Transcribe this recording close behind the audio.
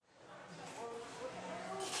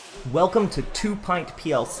Welcome to Two Pint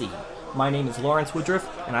PLC. My name is Lawrence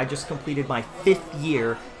Woodruff, and I just completed my 5th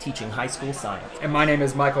year teaching high school science. And my name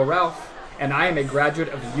is Michael Ralph, and I am a graduate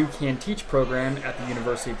of the You Can Teach program at the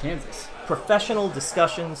University of Kansas. Professional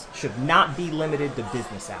discussions should not be limited to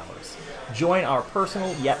business hours. Join our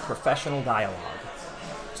personal yet professional dialogue.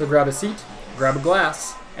 So grab a seat, grab a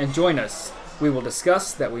glass, and join us. We will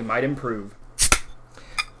discuss that we might improve.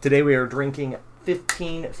 Today we are drinking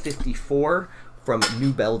 1554 from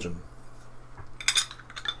New Belgium.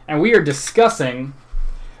 And we are discussing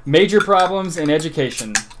major problems in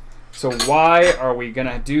education. So why are we going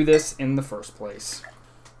to do this in the first place?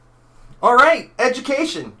 All right,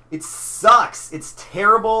 education. It sucks. It's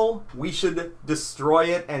terrible. We should destroy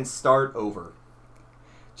it and start over.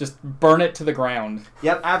 Just burn it to the ground.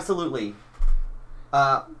 Yep, absolutely.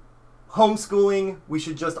 Homeschooling, we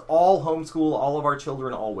should just all homeschool all of our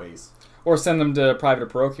children always. Or send them to private or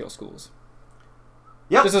parochial schools.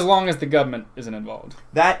 Yep. Just as long as the government isn't involved.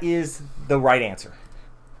 That is the right answer.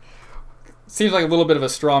 Seems like a little bit of a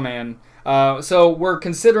straw man. So we're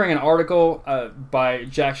considering an article by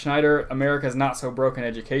Jack Schneider, America's Not So Broken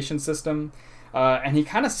Education System. And he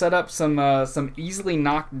kind of set up some easily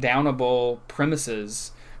knocked downable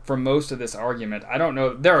premises for most of this argument. I don't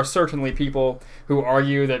know. There are certainly people who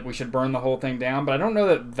argue that we should burn the whole thing down, but I don't know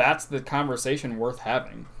that that's the conversation worth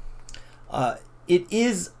having. It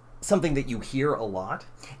is something that you hear a lot,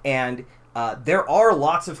 and there are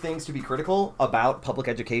lots of things to be critical about public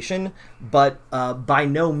education, but by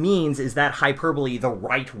no means is that hyperbole the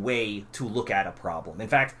right way to look at a problem. In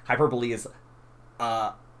fact, hyperbole is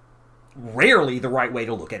rarely the right way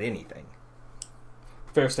to look at anything.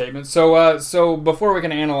 Fair statement. So before we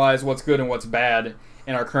can analyze what's good and what's bad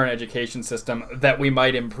in our current education system, that we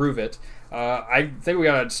might improve it, I think we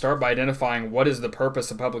got to start by identifying what is the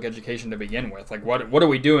purpose of public education to begin with. Like, what are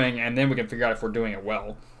we doing, and then we can figure out if we're doing it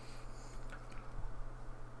well.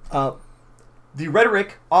 The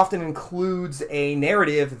rhetoric often includes a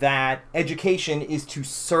narrative that education is to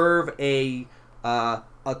serve a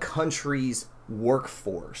country's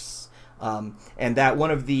workforce. And that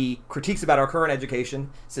one of the critiques about our current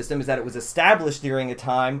education system is that it was established during a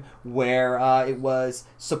time where it was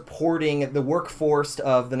supporting the workforce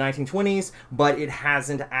of the 1920s, but it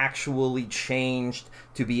hasn't actually changed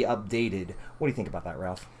to be updated. What do you think about that,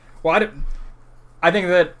 Ralph? Well, I think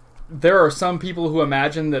that there are some people who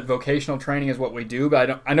imagine that vocational training is what we do,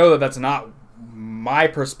 but I know that that's not my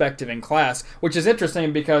perspective in class, which is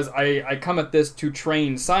interesting because I come at this to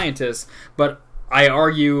train scientists, but I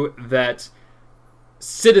argue that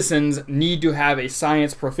citizens need to have a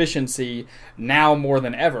science proficiency now more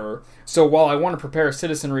than ever. So while I want to prepare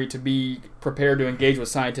citizenry to be prepared to engage with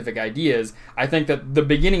scientific ideas, I think that the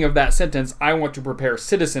beginning of that sentence, I want to prepare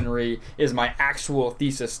citizenry, is my actual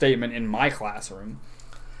thesis statement in my classroom.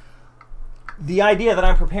 The idea that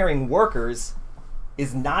I'm preparing workers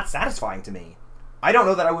is not satisfying to me. I don't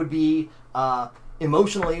know that I would be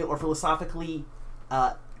emotionally or philosophically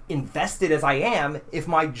invested as I am if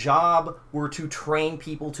my job were to train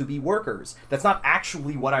people to be workers. That's not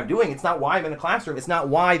actually what I'm doing. It's not why I'm in a classroom. It's not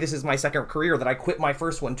why this is my second career, that I quit my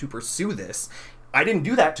first one to pursue this. I didn't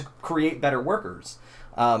do that to create better workers.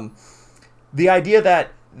 The idea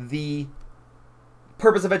that the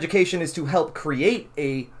purpose of education is to help create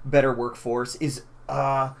a better workforce is,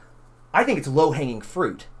 I think it's low-hanging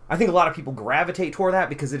fruit. I think a lot of people gravitate toward that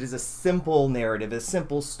because it is a simple narrative, a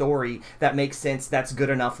simple story that makes sense, that's good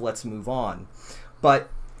enough, let's move on. But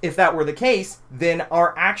if that were the case, then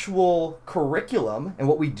our actual curriculum and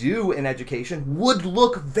what we do in education would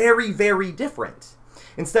look very, very different.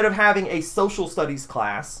 Instead of having a social studies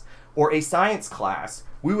class or a science class,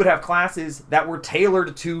 we would have classes that were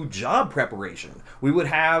tailored to job preparation. We would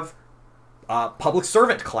have public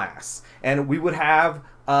servant class, and we would have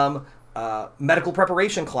medical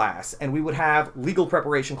preparation class, and we would have legal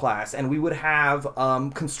preparation class, and we would have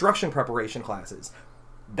construction preparation classes.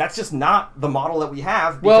 That's just not the model that we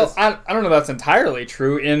have. Well, I don't know if that's entirely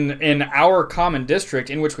true. In our common district,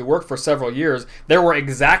 in which we worked for several years, there were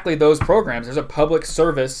exactly those programs. There's a public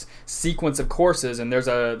service sequence of courses, and there's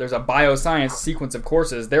a bioscience sequence of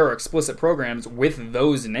courses. There are explicit programs with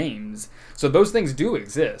those names. So those things do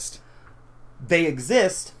exist. They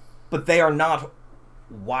exist, but they are not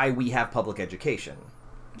why we have public education.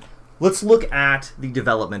 Let's look at the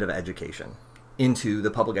development of education into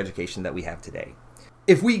the public education that we have today.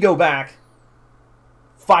 If we go back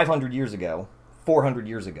 500 years ago, 400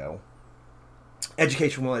 years ago,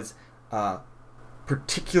 education was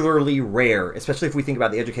particularly rare, especially if we think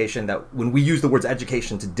about the education that when we use the words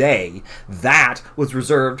education today, that was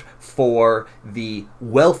reserved for the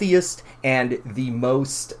wealthiest and the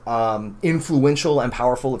most influential and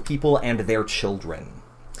powerful of people and their children.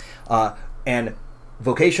 And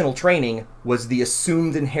vocational training was the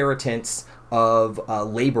assumed inheritance of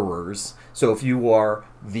laborers. So if you are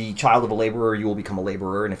the child of a laborer, you will become a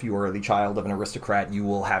laborer, and if you are the child of an aristocrat, you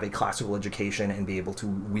will have a classical education and be able to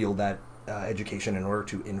wield that education in order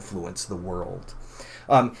to influence the world.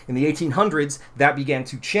 In the 1800s, that began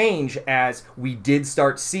to change as we did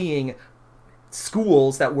start seeing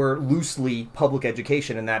schools that were loosely public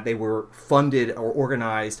education, and that they were funded or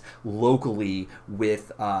organized locally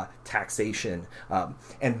with taxation.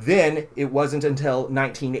 And then it wasn't until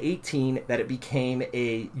 1918 that it became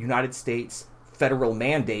a United States federal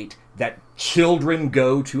mandate that children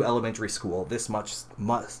go to elementary school. This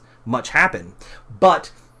much happened.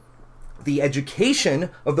 But the education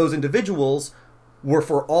of those individuals were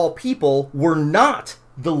for all people, were not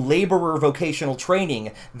the laborer vocational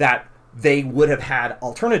training that they would have had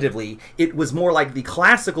alternatively. It was more like the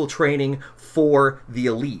classical training for the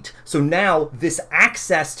elite. So now this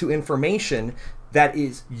access to information that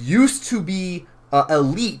is used to be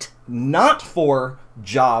elite, not for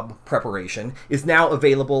job preparation, is now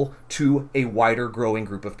available to a wider growing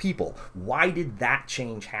group of people. Why did that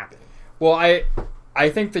change happen? Well, I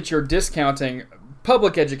think that you're discounting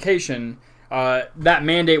public education. That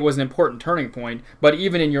mandate was an important turning point, but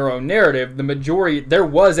even in your own narrative, the majority, there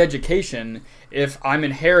was education. If I'm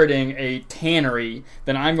inheriting a tannery,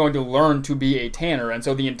 then I'm going to learn to be a tanner, and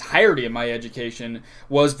so the entirety of my education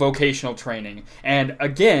was vocational training. And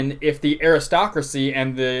again, if the aristocracy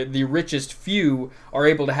and the richest few are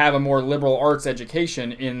able to have a more liberal arts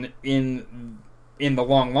education in the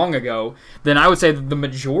long ago, then I would say that the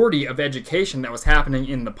majority of education that was happening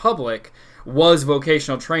in the public was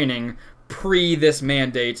vocational training pre this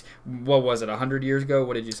mandate. What was it, 100 years ago?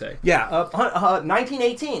 What did you say? Yeah,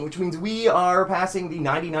 1918, which means we are passing the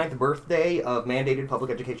 99th birthday of mandated public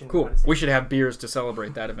education. Cool. We should have beers to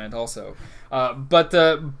celebrate that event also.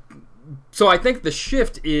 So I think the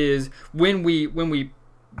shift is when we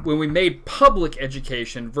made public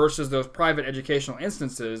education versus those private educational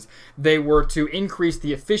instances, they were to increase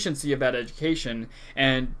the efficiency of that education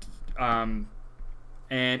and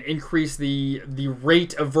increase the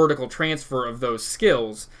rate of vertical transfer of those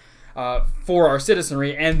skills for our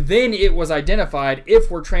citizenry. And then it was identified,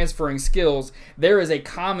 if we're transferring skills, there is a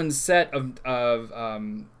common set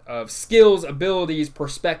of skills, abilities,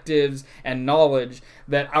 perspectives, and knowledge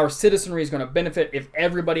that our citizenry is going to benefit if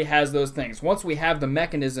everybody has those things. Once we have the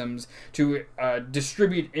mechanisms to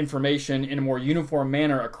distribute information in a more uniform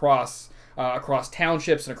manner across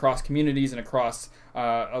townships and across communities and across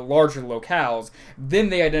larger locales, then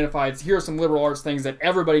they identified, here are some liberal arts things that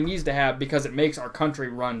everybody needs to have because it makes our country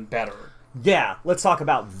run better. Yeah, let's talk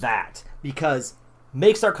about that, because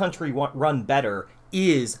makes our country run better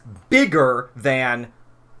is bigger than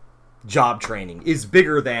job training, is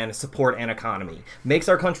bigger than support and economy. Makes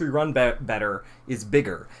our country run better is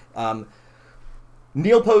bigger.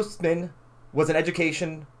 Neil Postman was an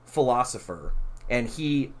education philosopher, and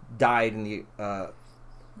he died in the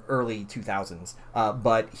early 2000s.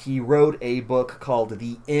 But he wrote a book called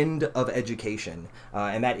The End of Education,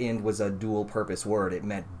 and that end was a dual-purpose word. It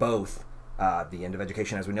meant both the end of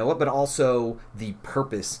education as we know it, but also the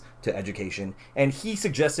purpose to education. And he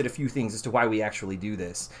suggested a few things as to why we actually do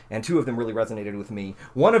this, and two of them really resonated with me.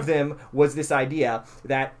 One of them was this idea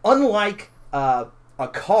that unlike a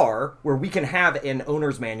car, where we can have an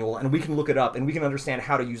owner's manual and we can look it up and we can understand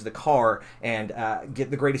how to use the car and get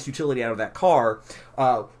the greatest utility out of that car,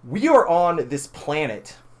 we are on this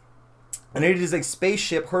planet, and it is a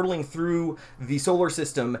spaceship hurtling through the solar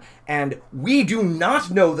system, and we do not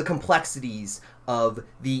know the complexities of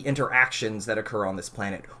the interactions that occur on this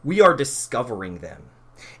planet. We are discovering them.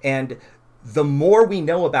 And the more we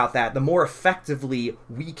know about that, the more effectively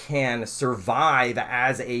we can survive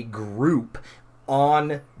as a group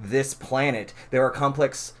on this planet. There are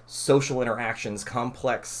complex social interactions,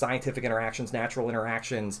 complex scientific interactions, natural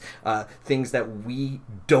interactions, things that we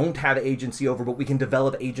don't have agency over, but we can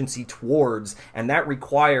develop agency towards, and that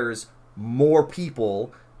requires more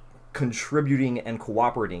people contributing and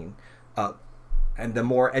cooperating. And the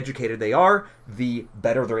more educated they are, the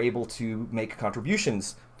better they're able to make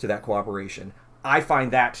contributions to that cooperation. I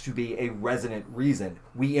find that to be a resonant reason.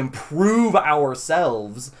 We improve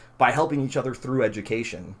ourselves by helping each other through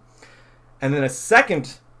education. And then a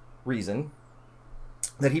second reason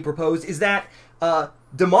that he proposed is that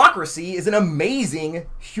democracy is an amazing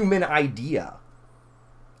human idea.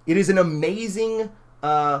 It is an amazing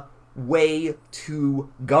way to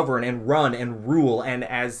govern and run and rule and,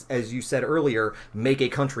 as you said earlier, make a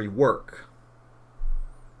country work.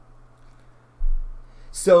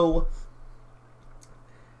 So,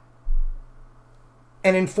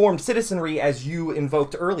 an informed citizenry, as you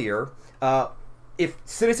invoked earlier, if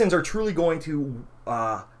citizens are truly going to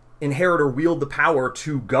inherit or wield the power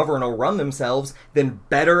to govern or run themselves, then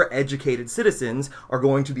better educated citizens are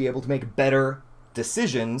going to be able to make better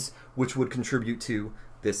decisions, which would contribute to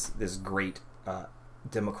this great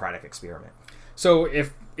democratic experiment. So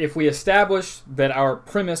if we establish that our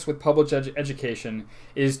premise with public education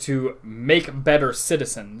is to make better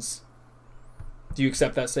citizens, do you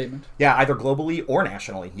accept that statement? Yeah, either globally or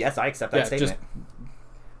nationally. Yes, I accept that statement. Just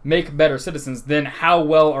make better citizens. Then how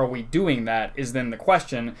well are we doing that is then the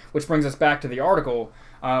question, which brings us back to the article,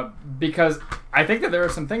 because I think that there are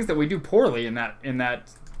some things that we do poorly in that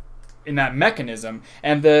mechanism.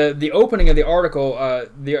 And the opening of the article,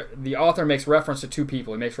 the author makes reference to two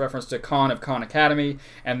people. He makes reference to Kahn of Khan Academy,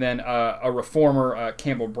 and then a reformer,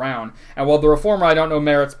 Campbell Brown. And while the reformer, I don't know,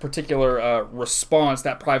 merits particular response,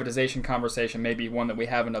 that privatization conversation may be one that we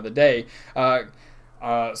have another day.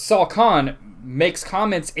 Saul Kahn makes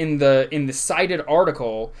comments in the cited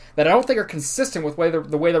article that I don't think are consistent with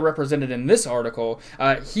the way they're represented in this article.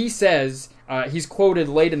 He says, he's quoted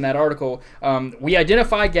late in that article, we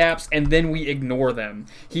identify gaps and then we ignore them.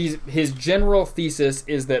 His general thesis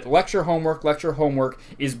is that lecture homework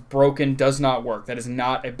is broken, does not work. That is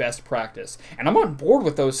not a best practice. And I'm on board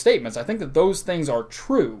with those statements. I think that those things are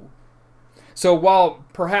true. So while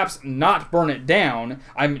perhaps not burn it down,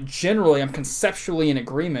 I'm conceptually in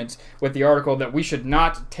agreement with the article that we should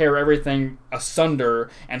not tear everything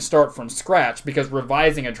asunder and start from scratch, because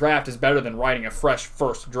revising a draft is better than writing a fresh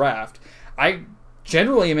first draft. I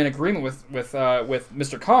generally am in agreement with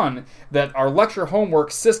Mr. Kahn that our lecture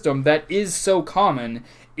homework system that is so common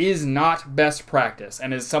is not best practice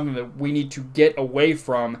and is something that we need to get away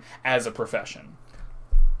from as a profession.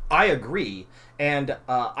 I agree. And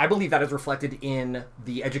I believe that is reflected in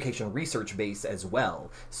the education research base as well.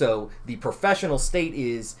 So the professional state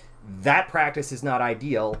is that practice is not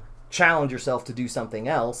ideal. Challenge yourself to do something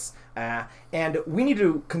else. And we need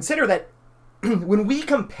to consider that when we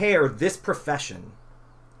compare this profession,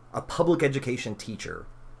 a public education teacher,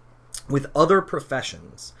 with other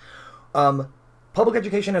professions, public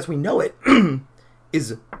education as we know it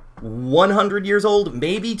is 100 years old,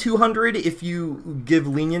 maybe 200 if you give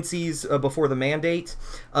leniencies before the mandate.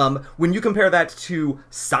 When you compare that to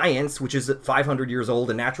science, which is 500 years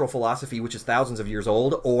old, and natural philosophy, which is thousands of years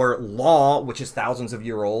old, or law, which is thousands of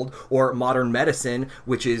years old, or modern medicine,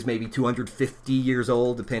 which is maybe 250 years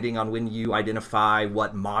old, depending on when you identify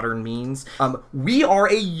what modern means, we are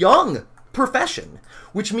a young profession,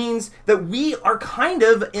 which means that we are kind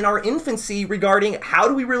of in our infancy regarding how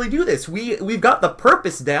do we really do this. We've got the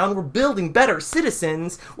purpose down. We're building better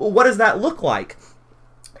citizens. Well, what does that look like?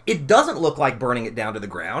 It doesn't look like burning it down to the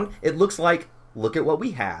ground. It looks like, look at what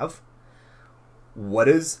we have. What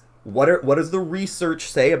does the research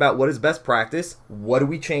say about what is best practice? What do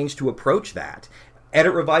we change to approach that?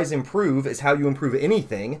 Edit, revise, improve is how you improve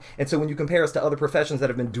anything. And so when you compare us to other professions that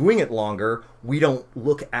have been doing it longer, we don't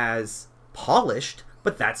look as polished,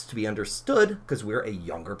 but that's to be understood because we're a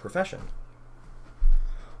younger profession.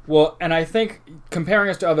 Well, and I think comparing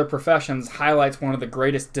us to other professions highlights one of the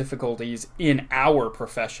greatest difficulties in our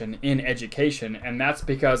profession, in education, and that's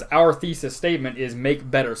because our thesis statement is make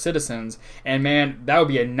better citizens, and man, that would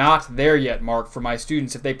be a not there yet mark for my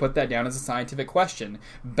students if they put that down as a scientific question.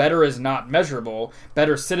 Better is not measurable.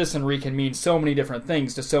 Better citizenry can mean so many different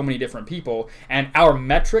things to so many different people, and our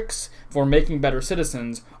metrics for making better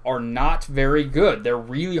citizens are not very good. They're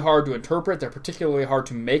really hard to interpret. They're particularly hard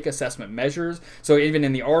to make assessment measures. So even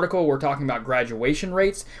in the article, we're talking about graduation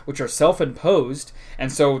rates, which are self-imposed,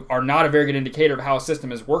 and so are not a very good indicator of how a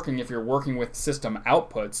system is working if you're working with system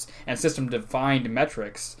outputs and system-defined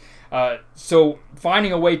metrics. So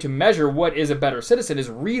finding a way to measure what is a better citizen is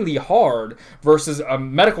really hard versus a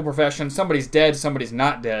medical profession, somebody's dead, somebody's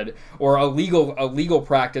not dead, or a legal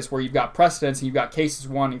practice where you've got precedents and you've got cases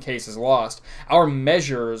won and cases lost. Our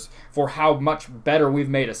measures for how much better we've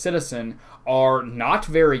made a citizen are not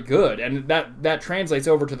very good, and that translates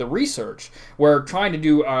over to the research, where trying to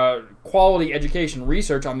do quality education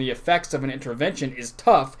research on the effects of an intervention is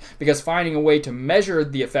tough because finding a way to measure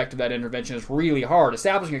the effect of that intervention is really hard.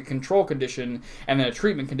 Establishing a control condition and then a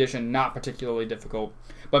treatment condition, not particularly difficult,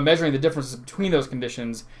 but measuring the differences between those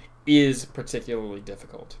conditions is particularly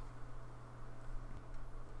difficult.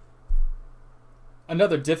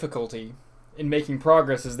 Another difficulty in making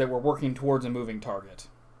progress is that we're working towards a moving target.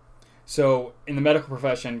 So in the medical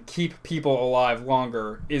profession, keep people alive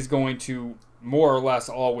longer is going to more or less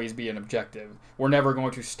always be an objective. We're never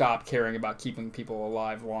going to stop caring about keeping people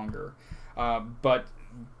alive longer. But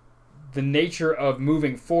the nature of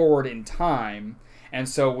moving forward in time, and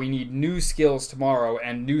so we need new skills tomorrow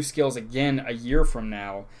and new skills again a year from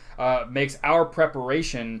now, makes our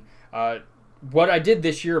preparation, what I did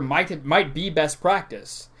this year might be best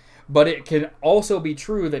practice. But it can also be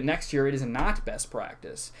true that next year it is not best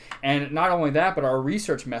practice. And not only that, but our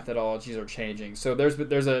research methodologies are changing. So there's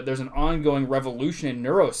an ongoing revolution in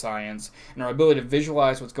neuroscience and our ability to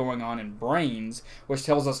visualize what's going on in brains, which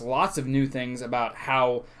tells us lots of new things about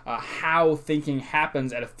how thinking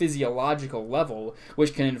happens at a physiological level,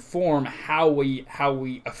 which can inform how we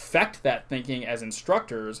affect that thinking as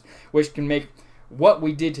instructors, which can make what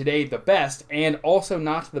we did today the best and also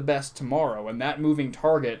not the best tomorrow. And that moving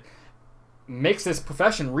target makes this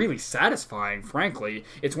profession really satisfying, frankly.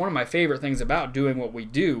 It's one of my favorite things about doing what we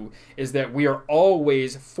do is that we are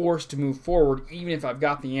always forced to move forward. Even if I've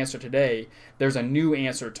got the answer today, there's a new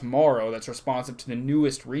answer tomorrow that's responsive to the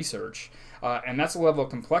newest research. And that's a level of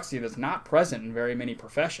complexity that's not present in very many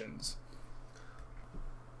professions.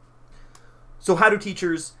 So how do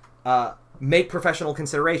teachers make professional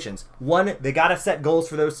considerations? One, they got to set goals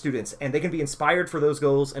for those students, and they can be inspired for those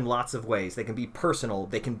goals in lots of ways. They can be personal.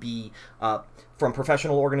 They can be from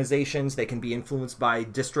professional organizations. They can be influenced by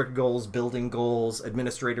district goals, building goals,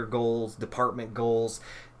 administrator goals, department goals.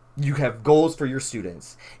 You have goals for your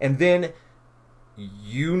students. And then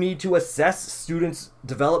you need to assess students'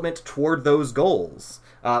 development toward those goals.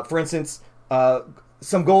 For instance,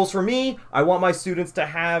 some goals for me: I want my students to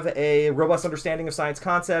have a robust understanding of science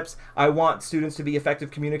concepts. I want students to be effective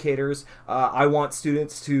communicators. I want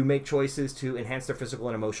students to make choices to enhance their physical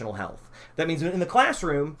and emotional health. That means in the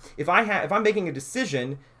classroom, if I'm making a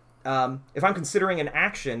decision, if I'm considering an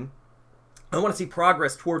action, I want to see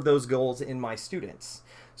progress toward those goals in my students.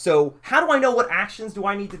 So how do I know what actions do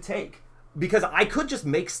I need to take? Because I could just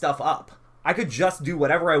make stuff up. I could just do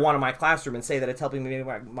whatever I want in my classroom and say that it's helping me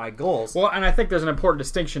meet my goals. Well, and I think there's an important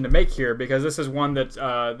distinction to make here, because this is one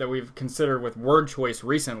that we've considered with word choice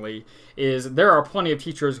recently, is there are plenty of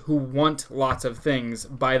teachers who want lots of things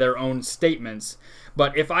by their own statements.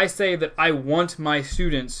 But if I say that I want my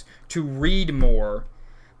students to read more,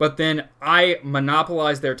 but then I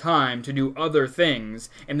monopolize their time to do other things,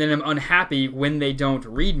 and then I'm unhappy when they don't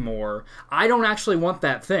read more, I don't actually want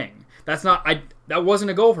that thing. That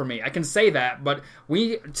wasn't a goal for me. I can say that, but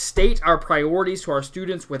we state our priorities to our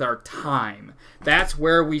students with our time. That's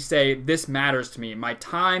where we say, this matters to me. My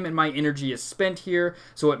time and my energy is spent here,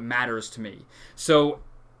 so it matters to me. So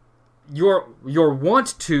your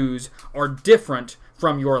want tos are different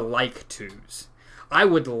from your like tos. I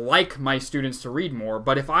would like my students to read more,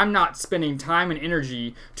 but if I'm not spending time and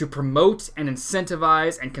energy to promote and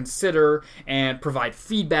incentivize and consider and provide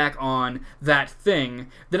feedback on that thing,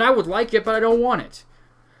 then I would like it, but I don't want it.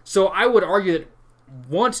 So I would argue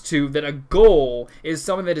that a goal is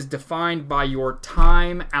something that is defined by your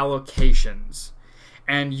time allocations.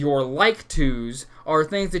 And your like tos are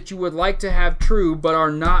things that you would like to have true, but are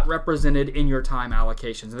not represented in your time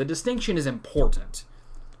allocations. The distinction is important.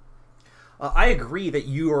 I agree that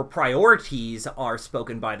your priorities are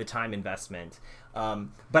spoken by the time investment,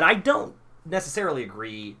 but I don't necessarily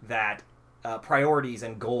agree that priorities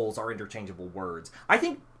and goals are interchangeable words. I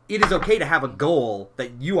think it is okay to have a goal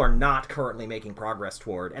that you are not currently making progress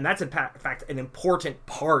toward, and that's in fact an important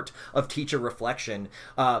part of teacher reflection.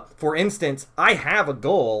 For instance, I have a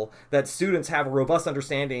goal that students have a robust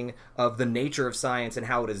understanding of the nature of science and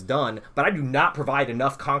how it is done, but I do not provide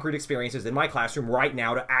enough concrete experiences in my classroom right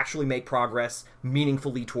now to actually make progress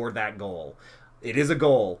meaningfully toward that goal. It is a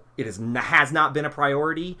goal. It has not been a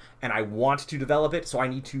priority, and I want to develop it, so I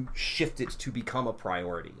need to shift it to become a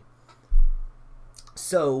priority.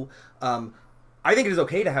 So, I think it is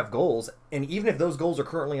okay to have goals, and even if those goals are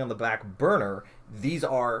currently on the back burner, these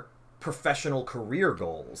are professional career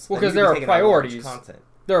goals. Well, because there are priorities.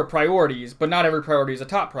 There are priorities, but not every priority is a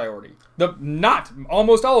top priority.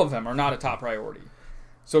 Almost all of them are not a top priority.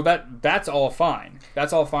 So that's all fine.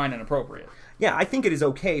 That's all fine and appropriate. Yeah, I think it is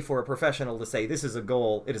okay for a professional to say, this is a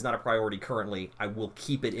goal, it is not a priority currently, I will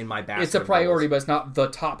keep it in my basket. It's a priority, but it's not the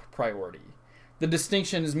top priority. The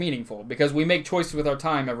distinction is meaningful because we make choices with our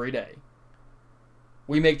time every day.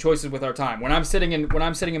 We make choices with our time. When I'm sitting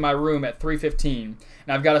in my room at 3:15 and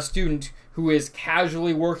I've got a student who is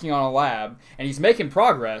casually working on a lab and he's making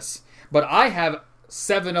progress, but I have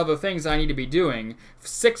 7 other things I need to be doing,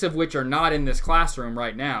 6 of which are not in this classroom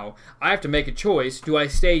right now. I have to make a choice. Do I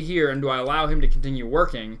stay here and do I allow him to continue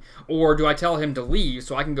working, or do I tell him to leave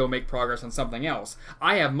so I can go make progress on something else?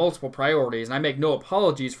 I have multiple priorities, and I make no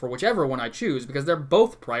apologies for whichever one I choose because they're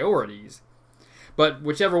both priorities. But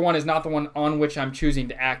whichever one is not the one on which I'm choosing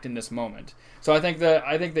to act in this moment. So I think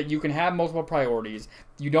that you can have multiple priorities.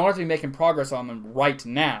 You don't have to be making progress on them right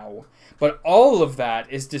now, but all of that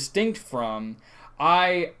is distinct from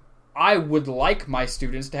I would like my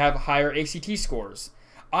students to have higher ACT scores.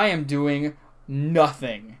 I am doing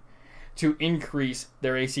nothing to increase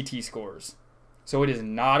their ACT scores. So it is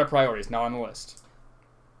not a priority. It's not on the list.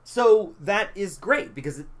 So that is great,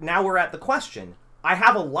 because now we're at the question. I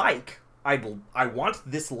have a like. I want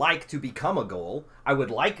this like to become a goal. I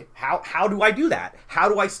would like, how do I do that? How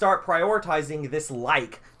do I start prioritizing this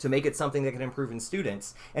like to make it something that can improve in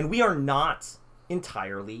students? And we are not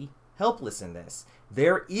entirely helpless in this.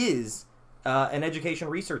 There is an education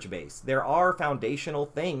research base. There are foundational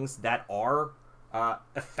things that are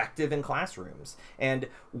effective in classrooms. And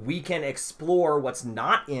we can explore what's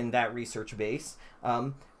not in that research base,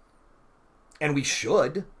 and we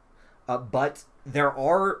should, but there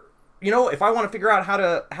are... if I want to figure out how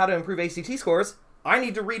to improve ACT scores, I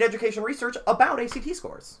need to read education research about ACT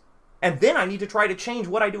scores. And then I need to try to change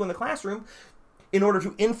what I do in the classroom in order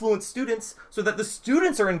to influence students so that the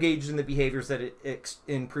students are engaged in the behaviors that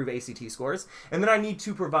improve ACT scores. And then I need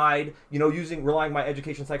to provide, relying on my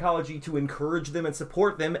education psychology to encourage them and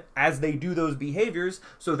support them as they do those behaviors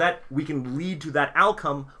so that we can lead to that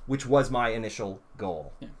outcome, which was my initial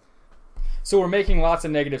goal. Yeah. So we're making lots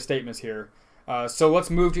of negative statements here. So let's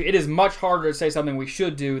move to, it is much harder to say something we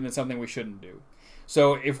should do than something we shouldn't do.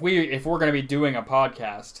 So if we're going to be doing a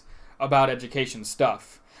podcast about education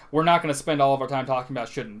stuff, we're not going to spend all of our time talking about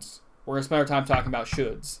shouldn'ts. We're going to spend our time talking about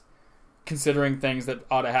shoulds, considering things that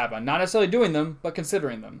ought to happen. Not necessarily doing them, but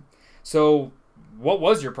considering them. So what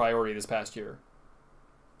was your priority this past year?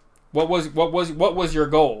 What was your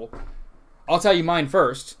goal? I'll tell you mine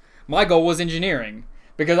first. My goal was engineering,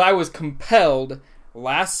 because I was compelled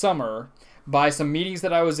last summer by some meetings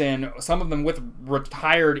that I was in, some of them with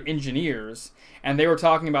retired engineers, and they were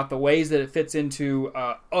talking about the ways that it fits into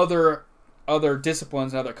other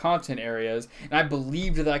disciplines and other content areas, and I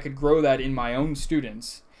believed that I could grow that in my own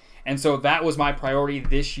students. And so that was my priority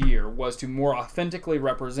this year, was to more authentically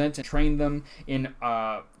represent and train them in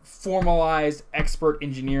formalized expert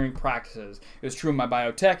engineering practices. It was true in my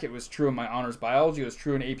biotech, it was true in my honors biology, it was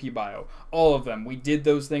true in AP Bio. All of them. We did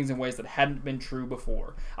those things in ways that hadn't been true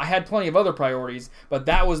before. I had plenty of other priorities, but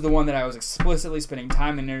that was the one that I was explicitly spending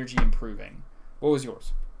time and energy improving. What was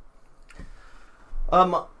yours?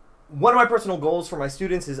 One of my personal goals for my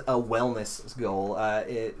students is a wellness goal.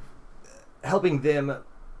 Helping them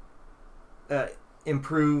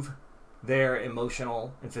improve their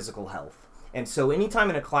emotional and physical health. And so anytime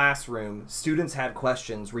in a classroom students had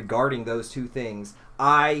questions regarding those two things,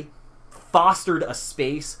 I fostered a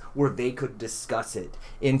space where they could discuss it.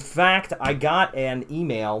 In fact, I got an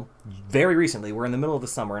email very recently, we're in the middle of the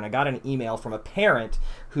summer, and I got an email from a parent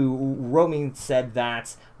who wrote me and said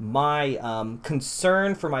that my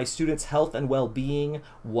concern for my students' health and well-being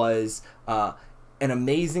was an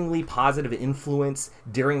amazingly positive influence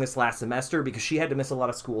during this last semester because she had to miss a lot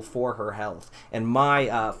of school for her health. And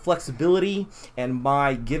my flexibility and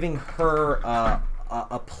my giving her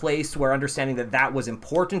a place where understanding that was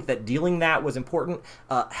important, that dealing that was important,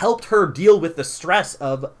 helped her deal with the stress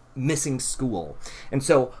of missing school. And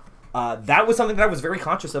so that was something that I was very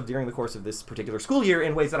conscious of during the course of this particular school year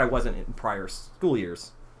in ways that I wasn't in prior school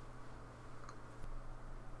years.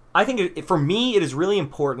 I think for me, it is really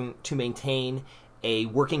important to maintain a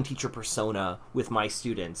working teacher persona with my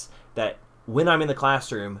students, that when I'm in the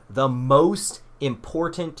classroom, the most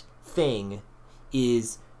important thing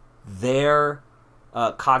is their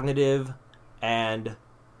cognitive and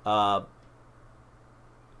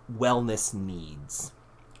wellness needs.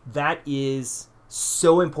 That is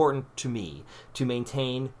so important to me, to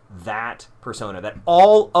maintain that persona, that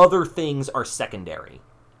all other things are secondary.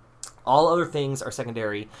 All other things are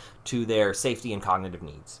secondary to their safety and cognitive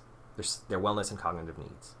needs. Their wellness and cognitive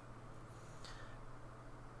needs.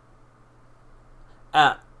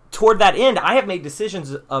 Toward that end, I have made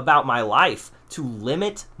decisions about my life to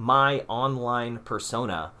limit my online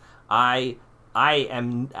persona. I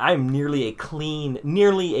am nearly a clean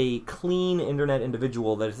internet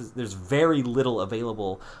individual. There's very little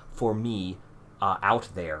available for me out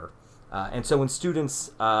there, and so when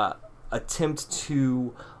students attempt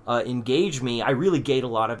to engage me, I really gate a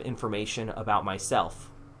lot of information about myself.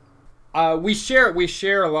 We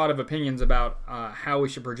share a lot of opinions about how we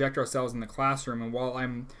should project ourselves in the classroom. And while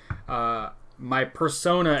I'm my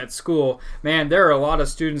persona at school, man, there are a lot of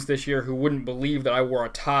students this year who wouldn't believe that I wore a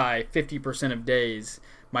tie 50% of days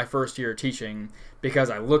my first year of teaching because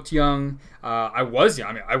I looked young. I was young.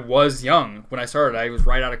 I mean, I was young when I started. I was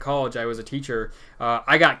right out of college. I was a teacher.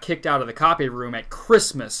 I got kicked out of the copy room at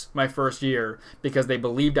Christmas my first year because they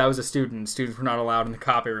believed I was a student. Students were not allowed in the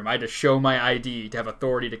copy room. I had to show my ID to have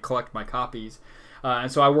authority to collect my copies.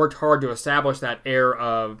 And so I worked hard to establish that air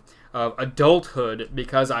of adulthood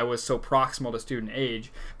because I was so proximal to student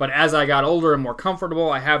age. But as I got older and more comfortable,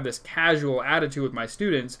 I have this casual attitude with my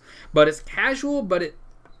students. But it's casual, but it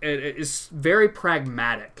is very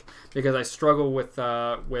pragmatic because I struggle with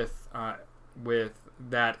that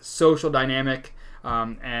social dynamic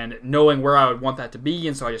and knowing where I would want that to be,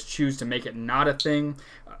 and so I just choose to make it not a thing.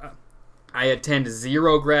 I attend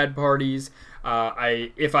 0 grad parties.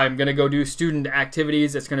 If I'm going to go do student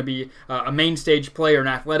activities, it's going to be a main stage play or an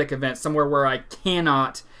athletic event, somewhere where I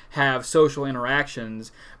cannot have social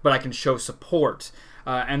interactions, but I can show support.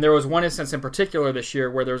 And there was one instance in particular this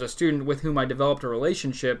year where there was a student with whom I developed a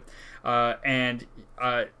relationship, and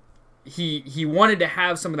he wanted to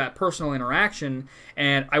have some of that personal interaction,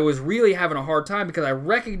 and I was really having a hard time because I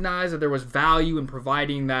recognized that there was value in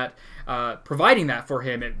providing that for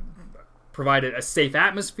him. It provided a safe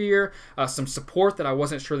atmosphere, some support that I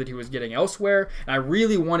wasn't sure that he was getting elsewhere, and I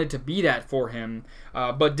really wanted to be that for him,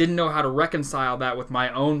 but didn't know how to reconcile that with my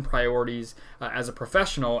own priorities as a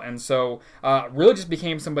professional, and so really just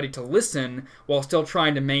became somebody to listen while still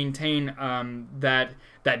trying to maintain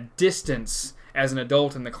that distance as an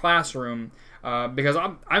adult in the classroom, because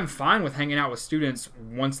I'm fine with hanging out with students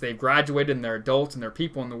once they've graduated and they're adults and they're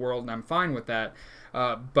people in the world, and I'm fine with that,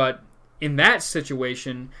 but in that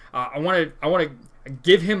situation, I want to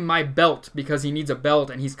give him my belt because he needs a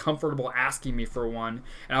belt and he's comfortable asking me for one.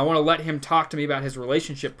 And I want to let him talk to me about his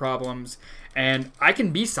relationship problems. And I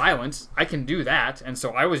can be silent. I can do that. And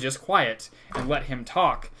so I was just quiet and let him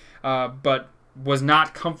talk, but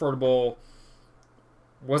wasn't comfortable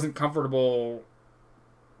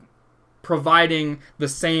providing the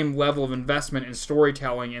same level of investment in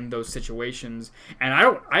storytelling in those situations. And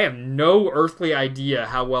I have no earthly idea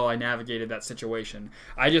how well I navigated that situation.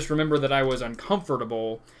 I just remember that I was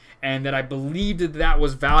uncomfortable and that I believed that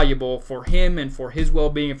was valuable for him and for his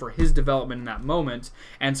well-being and for his development in that moment.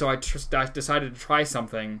 And so I decided to try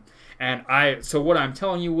something. And so what I'm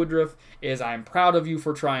telling you, Woodruff, is I'm proud of you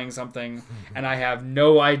for trying something, and I have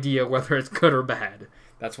no idea whether it's good or bad.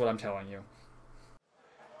 That's what I'm telling you.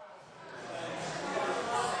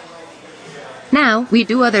 Now we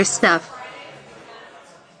do other stuff.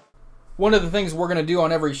 One of the things we're going to do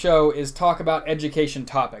on every show is talk about education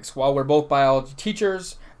topics. While we're both biology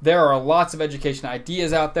teachers, there are lots of education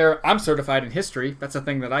ideas out there. I'm certified in history. That's a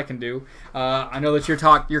thing that I can do. I know that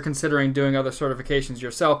you're considering doing other certifications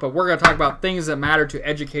yourself, but we're going to talk about things that matter to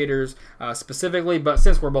educators specifically. But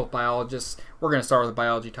since we're both biologists, we're going to start with a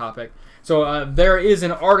biology topic. So there is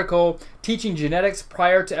an article, Teaching Genetics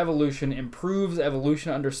Prior to Evolution Improves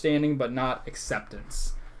Evolution Understanding but Not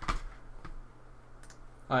Acceptance.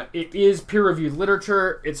 It is peer-reviewed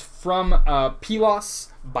literature. It's from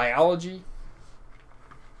PLOS Biology.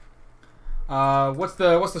 What's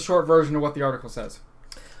the short version of what the article says?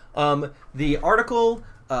 The article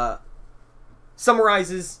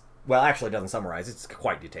summarizes, well, actually it doesn't summarize, it's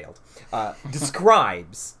quite detailed,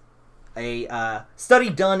 describes a study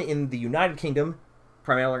done in the United Kingdom,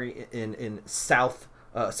 primarily in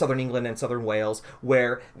southern England and southern Wales,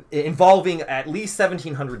 where involving at least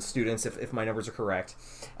 1,700 students, if my numbers are correct,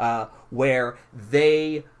 where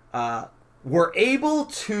they were able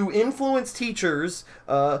to influence teachers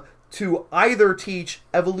to either teach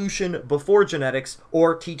evolution before genetics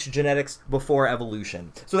or teach genetics before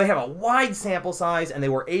evolution. So they have a wide sample size, and they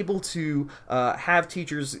were able to have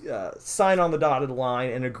teachers sign on the dotted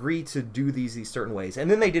line and agree to do these certain ways. And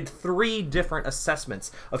then they did 3 different assessments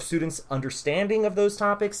of students' understanding of those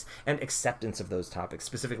topics and acceptance of those topics,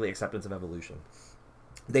 specifically acceptance of evolution.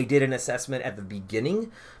 They did an assessment at the beginning,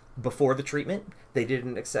 before the treatment. They did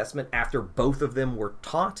an assessment after both of them were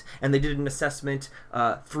taught, and they did an assessment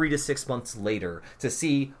 3 to 6 months later to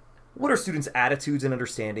see what are students' attitudes and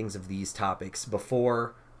understandings of these topics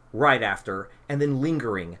before, right after, and then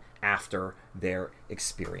lingering after their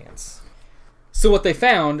experience. So what they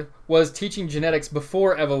found was teaching genetics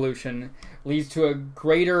before evolution leads to a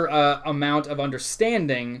greater amount of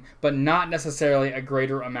understanding, but not necessarily a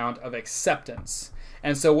greater amount of acceptance.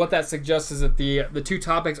 And so what that suggests is that the two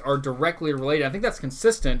topics are directly related. I think that's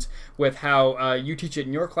consistent with how you teach it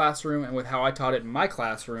in your classroom and with how I taught it in my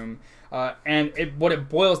classroom. What it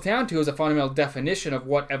boils down to is a fundamental definition of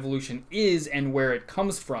what evolution is and where it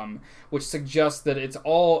comes from, which suggests that it's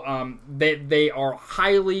all they are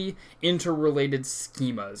highly interrelated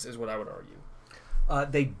schemas, is what I would argue.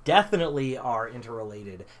 They definitely are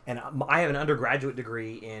interrelated, and I have an undergraduate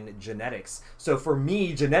degree in genetics. So for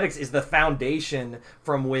me, genetics is the foundation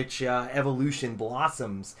from which evolution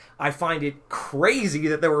blossoms. I find it crazy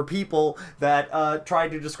that there were people that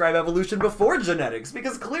tried to describe evolution before genetics,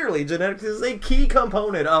 because clearly genetics is a key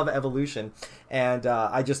component of evolution, and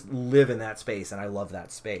I just live in that space, and I love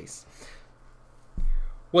that space.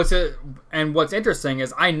 What's interesting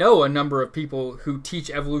is I know a number of people who teach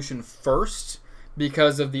evolution first,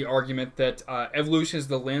 because of the argument that evolution is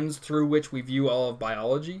the lens through which we view all of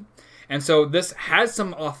biology. And so this has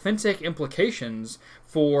some authentic implications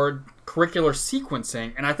for curricular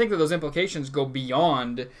sequencing, and I think that those implications go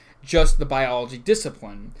beyond just the biology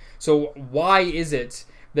discipline. So why is it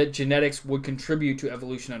that genetics would contribute to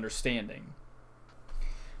evolution understanding?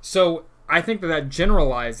 So I think that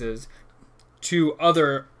generalizes to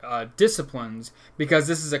other disciplines, because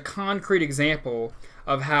this is a concrete example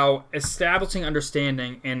of how establishing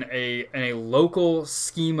understanding in a local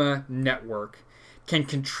schema network can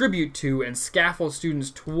contribute to and scaffold students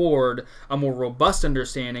toward a more robust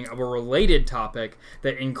understanding of a related topic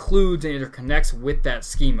that includes and interconnects with that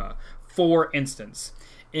schema. For instance,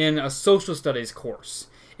 in a social studies course,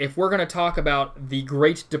 if we're going to talk about the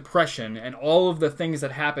Great Depression and all of the things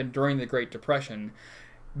that happened during the Great Depression,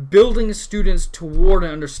 building students toward an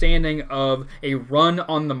understanding of a run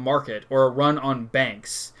on the market or a run on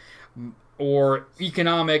banks or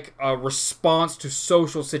economic response to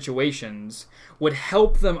social situations would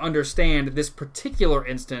help them understand this particular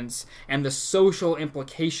instance and the social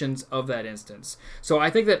implications of that instance. So I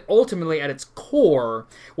think that ultimately at its core,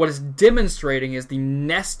 what it's demonstrating is the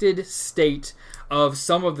nested state of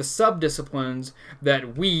some of the subdisciplines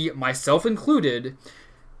that we, myself included,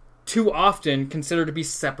 too often consider to be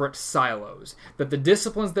separate silos. That the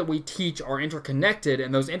disciplines that we teach are interconnected,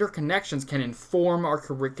 and those interconnections can inform our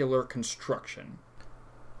curricular construction.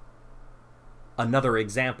 Another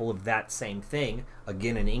example of that same thing,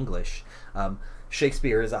 again in English,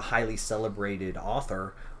 Shakespeare is a highly celebrated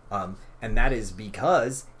author, and that is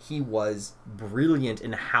because he was brilliant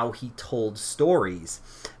in how he told stories.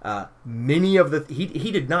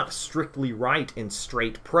 He did not strictly write in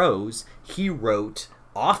straight prose. He wrote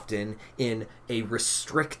often in a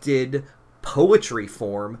restricted poetry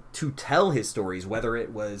form to tell his stories, whether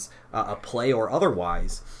it was a play or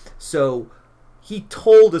otherwise. So he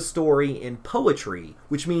told a story in poetry,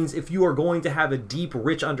 which means if you are going to have a deep,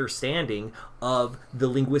 rich understanding of the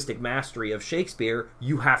linguistic mastery of Shakespeare,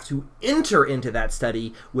 you have to enter into that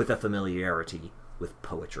study with a familiarity with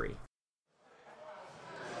poetry.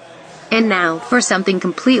 And now for something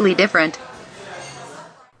completely different.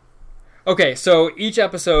 Okay, so each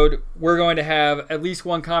episode, we're going to have at least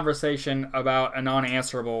one conversation about a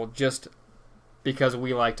non-answerable, just because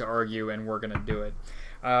we like to argue and we're going to do it.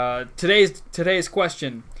 Today's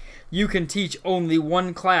question: you can teach only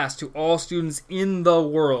one class to all students in the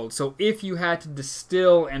world. So if you had to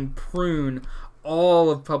distill and prune all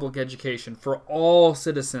of public education for all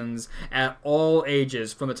citizens at all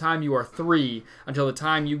ages, from the time you are 3 until the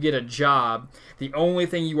time you get a job, the only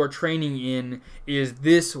thing you are training in is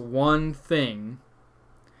this one thing,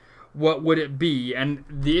 what would it be? And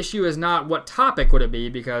the issue is not what topic would it be,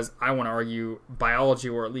 because I want to argue biology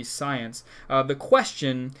or at least science. The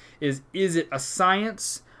question is it a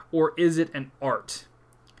science or is it an art?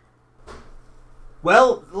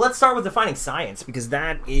 Well, let's start with defining science, because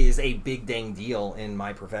that is a big dang deal in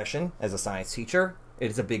my profession as a science teacher.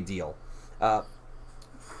 It is a big deal.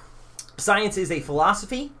 Science is a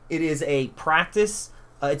philosophy. It is a practice.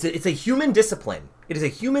 It's a human discipline. It is a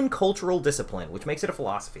human cultural discipline, which makes it a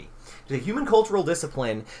philosophy. It's a human cultural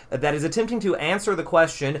discipline that is attempting to answer the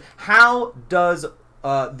question, how does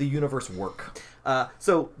the universe work?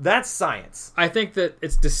 So that's science. I think that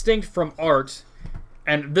it's distinct from art,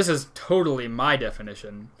 and this is totally my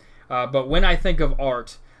definition. But when I think of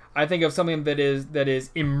art, I think of something that is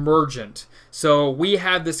emergent. So we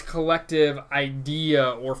have this collective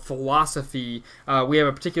idea or philosophy. We have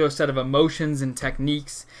a particular set of emotions and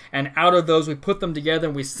techniques, and out of those we put them together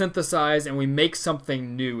and we synthesize and we make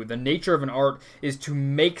something new. The nature of an art is to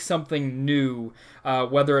make something new,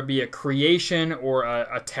 whether it be a creation or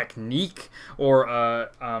a technique or a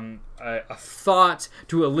thought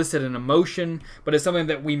to elicit an emotion, but it's something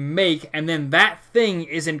that we make, and then that thing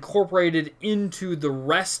is incorporated into the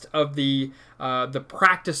rest of the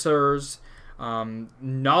practicer's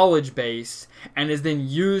knowledge base, and is then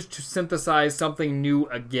used to synthesize something new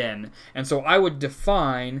again. And so I would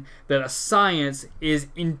define that a science is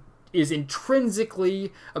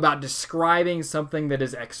intrinsically about describing something that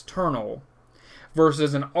is external,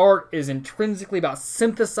 versus an art is intrinsically about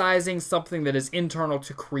synthesizing something that is internal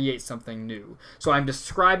to create something new. So I'm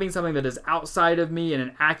describing something that is outside of me in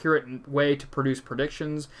an accurate way to produce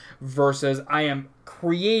predictions, versus I am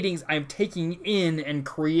taking in and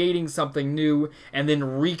creating something new and then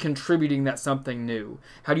recontributing that something new.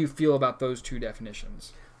 How do you feel about those two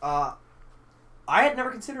definitions? I had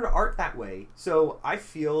never considered art that way, so I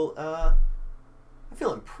feel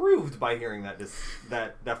improved by hearing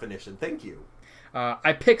that definition. Thank you.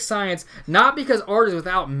 I pick science not because art is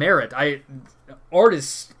without merit. Art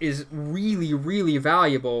is really, really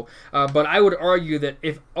valuable, but I would argue that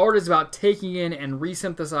if art is about taking in and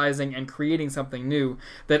resynthesizing and creating something new,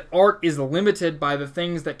 that art is limited by the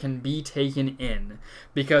things that can be taken in.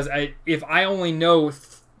 Because if I only know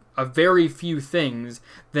a very few things,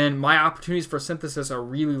 then my opportunities for synthesis are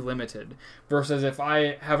really limited. Versus if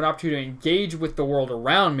I have an opportunity to engage with the world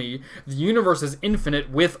around me, the universe is infinite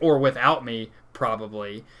with or without me,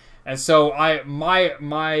 probably. And so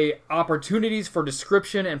my opportunities for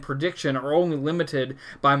description and prediction are only limited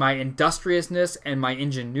by my industriousness and my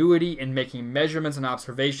ingenuity in making measurements and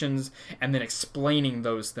observations and then explaining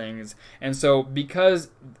those things. And so because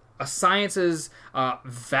a science's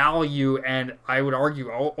value, and I would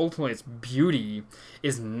argue ultimately its beauty,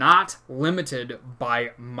 is not limited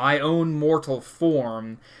by my own mortal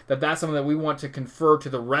form, that's something that we want to confer to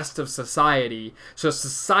the rest of society, so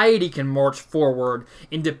society can march forward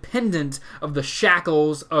independent of the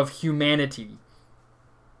shackles of humanity.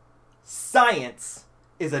 Science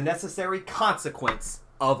is a necessary consequence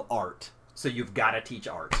of art, so you've got to teach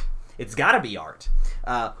art. It's got to be art.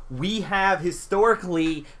 We have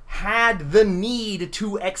historically had the need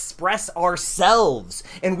to express ourselves,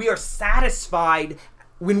 and we are satisfied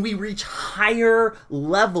when we reach higher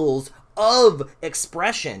levels of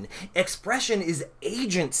expression. Expression is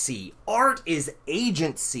agency. Art is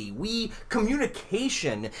agency.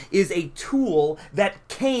 Communication is a tool that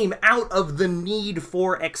came out of the need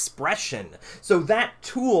for expression. So that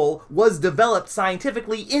tool was developed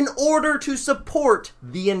scientifically in order to support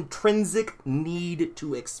the intrinsic need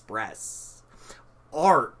to express.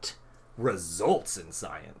 Art results in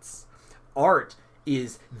science. Art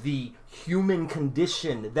is the human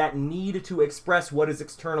condition, that need to express what is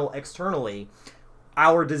external externally.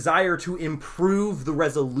 Our desire to improve the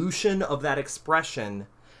resolution of that expression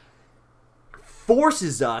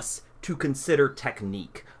forces us to consider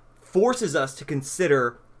technique, forces us to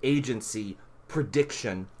consider agency,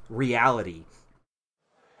 prediction, reality.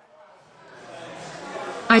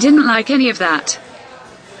 I didn't like any of that.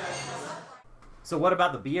 So what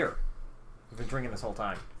about the beer we've been drinking this whole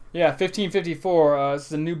time? Yeah, 1554. This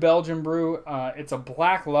is a New Belgium brew. It's a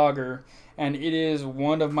black lager, and it is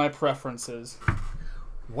one of my preferences.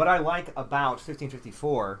 What I like about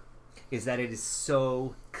 1554 is that it is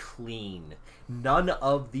so clean. None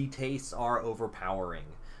of the tastes are overpowering.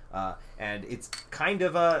 And it's kind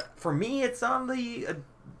of for me, it's on the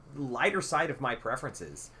lighter side of my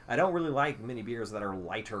preferences. I don't really like many beers that are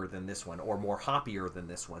lighter than this one or more hoppier than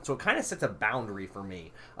this one. So it kind of sets a boundary for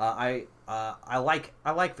me. I like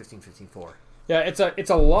 1554. Yeah, it's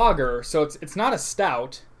a lager, so it's not a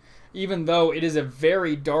stout. Even though it is a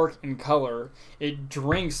very dark in color, it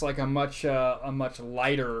drinks like a much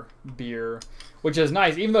lighter beer, which is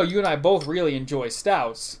nice. Even though you and I both really enjoy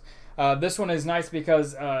stouts, this one is nice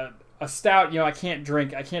because a stout, I can't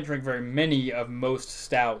drink very many of most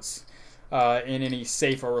stouts in any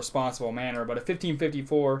safe or responsible manner. But a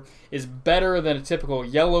 1554 is better than a typical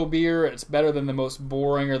yellow beer. It's better than the most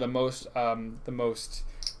boring or the most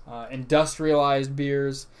industrialized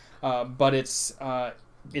beers. But it's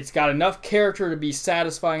got enough character to be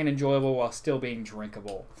satisfying and enjoyable while still being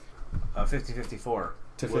drinkable. 1554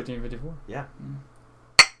 to 1554. Yeah.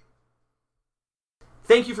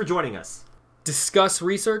 Thank you for joining us. Discuss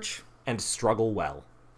research and struggle well.